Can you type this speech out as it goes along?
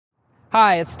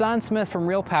Hi, it's Don Smith from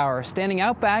Real Power, standing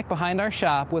out back behind our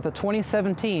shop with a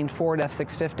 2017 Ford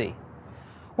F650.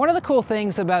 One of the cool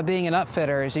things about being an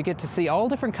upfitter is you get to see all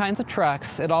different kinds of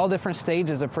trucks at all different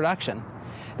stages of production.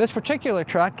 This particular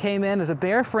truck came in as a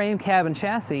bare frame cabin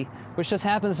chassis, which just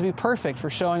happens to be perfect for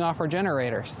showing off our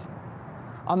generators.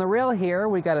 On the rail here,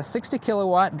 we got a 60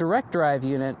 kilowatt direct drive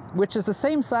unit, which is the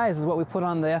same size as what we put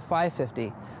on the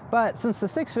F550. But since the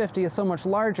 650 is so much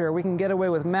larger, we can get away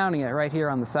with mounting it right here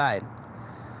on the side.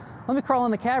 Let me crawl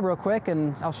in the cab real quick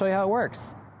and I'll show you how it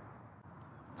works.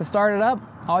 To start it up,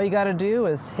 all you got to do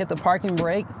is hit the parking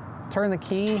brake, turn the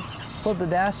key, flip the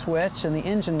dash switch, and the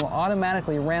engine will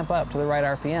automatically ramp up to the right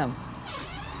RPM.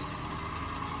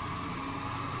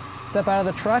 Step out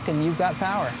of the truck and you've got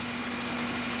power.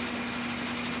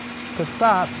 To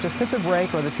stop, just hit the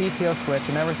brake or the PTO switch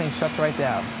and everything shuts right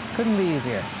down. Couldn't be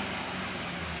easier.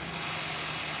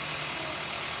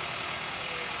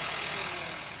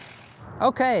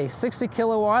 Okay, 60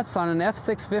 kilowatts on an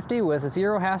F650 with a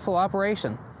zero hassle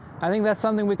operation. I think that's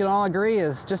something we can all agree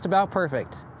is just about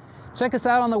perfect. Check us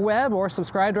out on the web or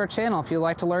subscribe to our channel if you'd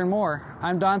like to learn more.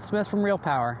 I'm Don Smith from Real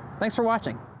Power. Thanks for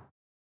watching.